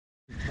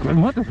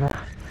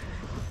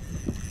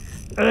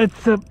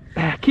It's a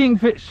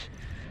kingfish.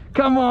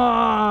 Come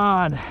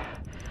on!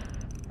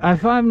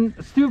 If I'm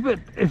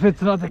stupid if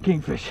it's not a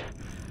kingfish.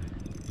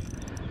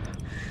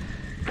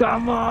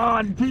 Come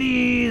on,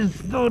 please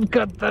don't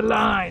cut the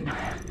line.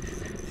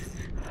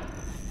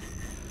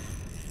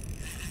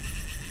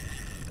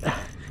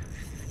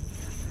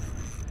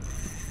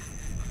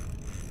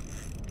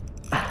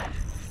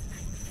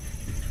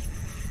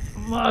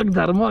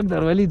 Magdar,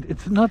 Walid,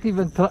 it's not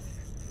even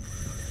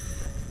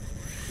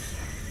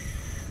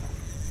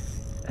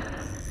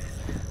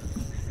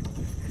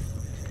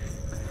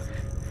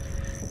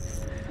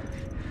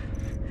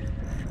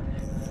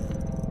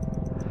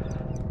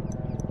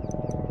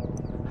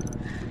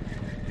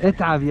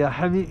اتعب يا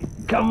حبيبي.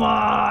 Come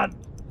on.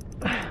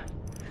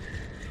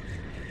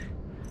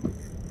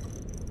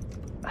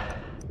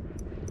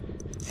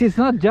 See, it's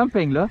not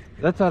jumping, look.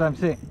 That's what I'm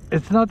saying.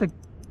 It's not a,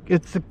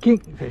 it's a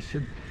kingfish.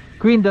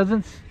 Queen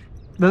doesn't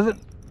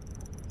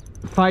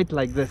fight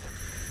like this.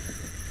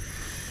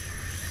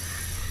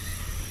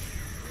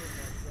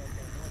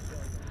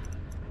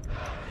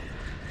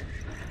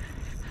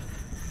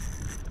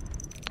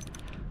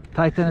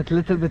 Tighten it a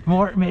little bit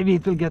more. Maybe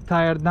it will get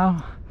tired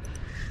now.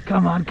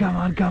 Come on, come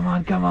on, come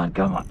on, come on,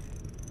 come on.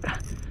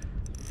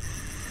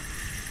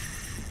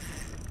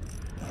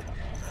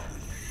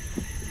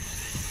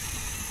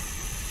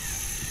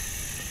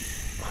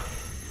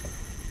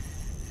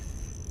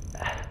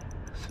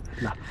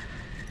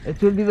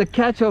 It will be the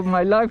catch of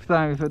my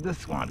lifetime if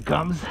this one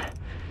comes.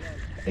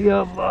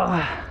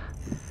 Yallah.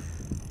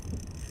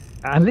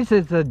 Unless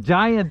it's a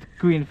giant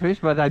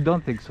queenfish, but I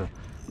don't think so.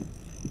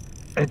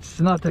 It's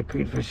not a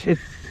queenfish.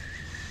 It's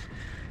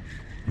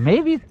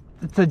maybe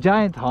it's a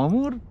giant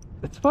hamur.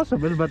 It's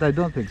possible, but I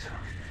don't think so.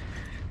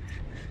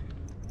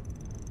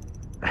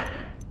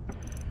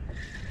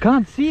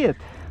 Can't see it.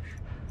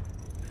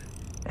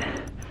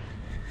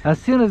 As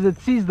soon as it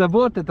sees the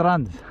boat, it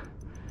runs.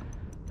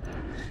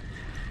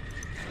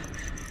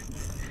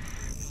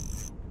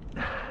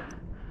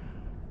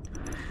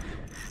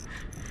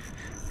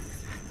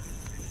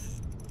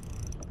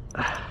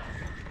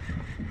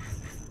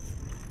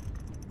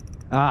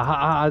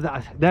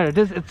 There it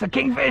is. It's a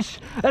kingfish.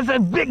 It's a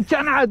big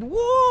chanad.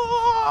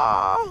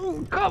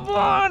 Whoa! Come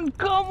on,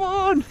 come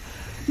on.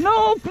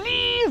 No,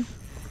 please.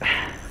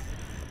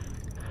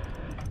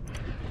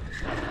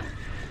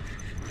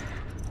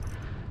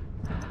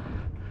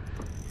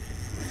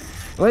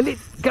 Walid,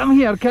 come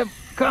here.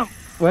 Come.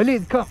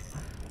 Walid, come.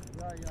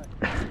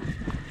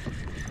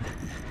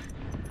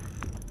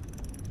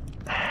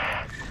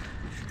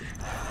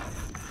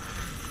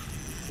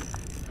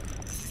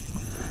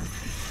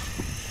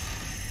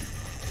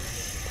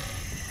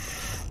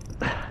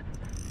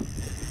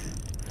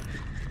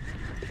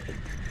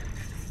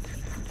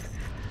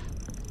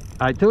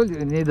 I told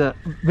you need a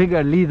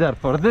bigger leader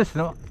for this,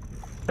 no?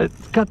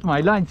 It's cut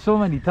my line so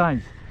many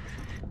times.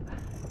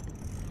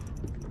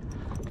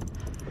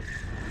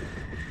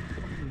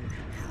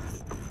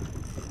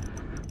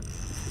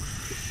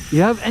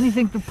 You have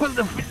anything to pull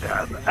the fish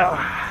out? Oh.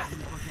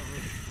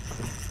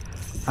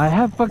 I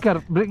have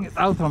Pakar bring it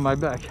out from my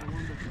back.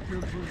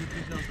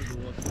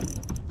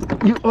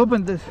 You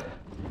open this.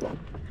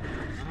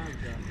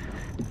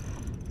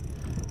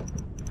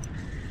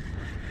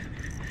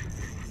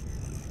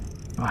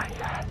 My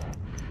God.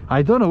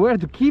 I don't know where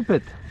to keep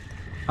it.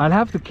 I'll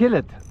have to kill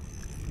it.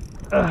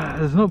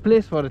 There's no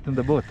place for it in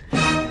the boat.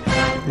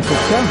 It's a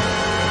chunk.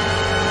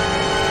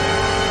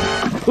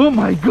 Oh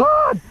my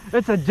God!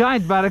 It's a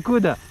giant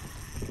barracuda.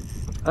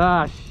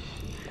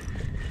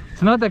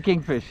 It's not a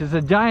kingfish. It's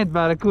a giant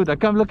barracuda.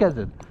 Come look at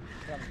it.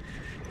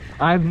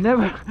 I've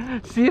never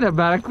seen a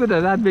barracuda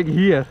that big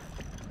here.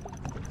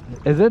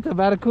 Is it a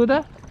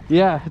barracuda?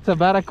 Yeah, it's a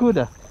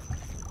barracuda.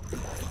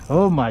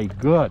 Oh my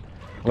God.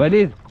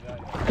 Walid,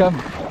 come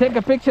take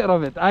a picture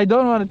of it. I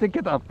don't want to take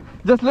it up.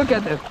 Just look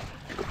at it.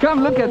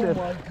 Come look at it.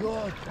 Oh my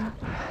God.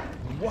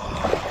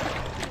 Wow.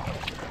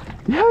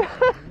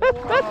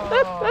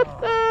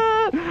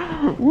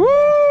 Woo!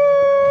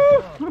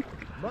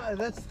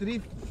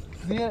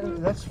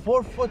 That's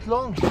 4 foot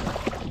long.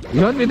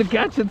 You want me to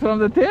catch it from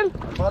the tail?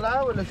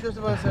 طالعة ولا شو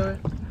تبغى تسوي؟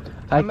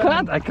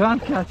 I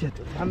can't catch it.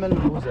 حمل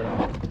البوزة.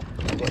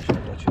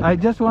 I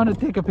just want to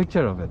take a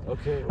picture of it.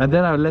 Okay. And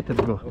then I'll let it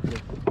go.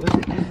 Okay. This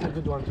is a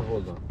good one to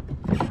hold on.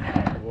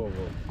 Whoa,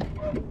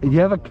 whoa. You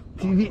have a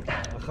TV.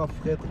 أخاف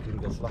خيطك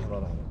ينقص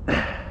لحظة.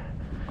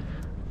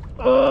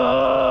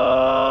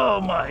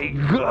 Oh my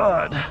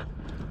God.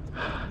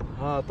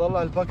 ها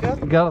طلع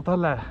الباكر. قال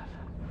طلع.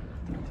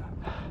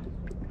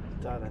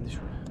 تعال عندي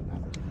شوي.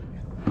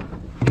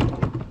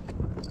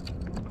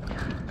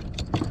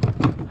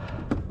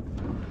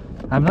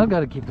 I'm not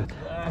gonna keep it.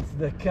 That's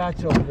the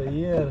catch of the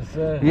year,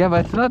 sir. Yeah,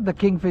 but it's not the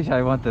kingfish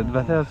I wanted,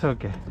 but that's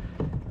okay.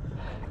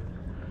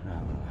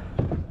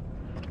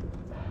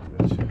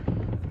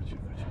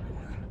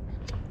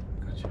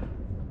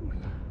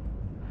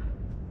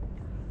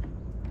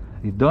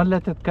 You don't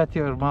let it cut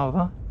your mouth,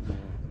 huh?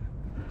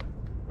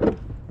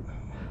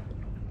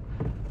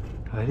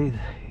 Walid,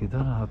 you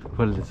don't know how to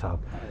pull this out.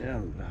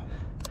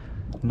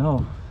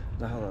 No,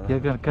 لحظة. you're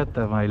gonna cut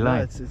my No,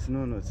 line. it's it's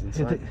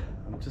inside.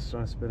 I'm just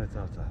trying to spin it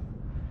out.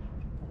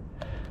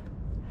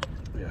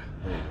 Yeah,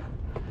 there you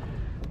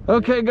go.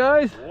 Okay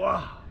guys,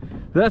 Wow.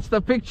 that's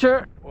the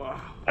picture. Wow.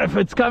 If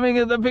it's coming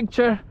in the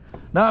picture,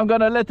 now I'm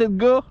gonna let it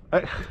go.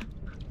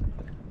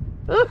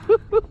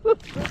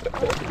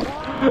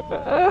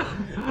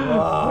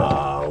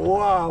 Wow,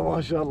 wow,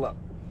 mashallah.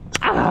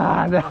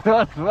 Ah, that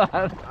was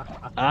fun.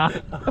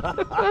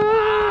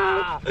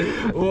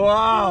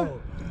 Wow.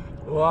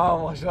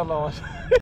 Wow, mashallah, mashallah.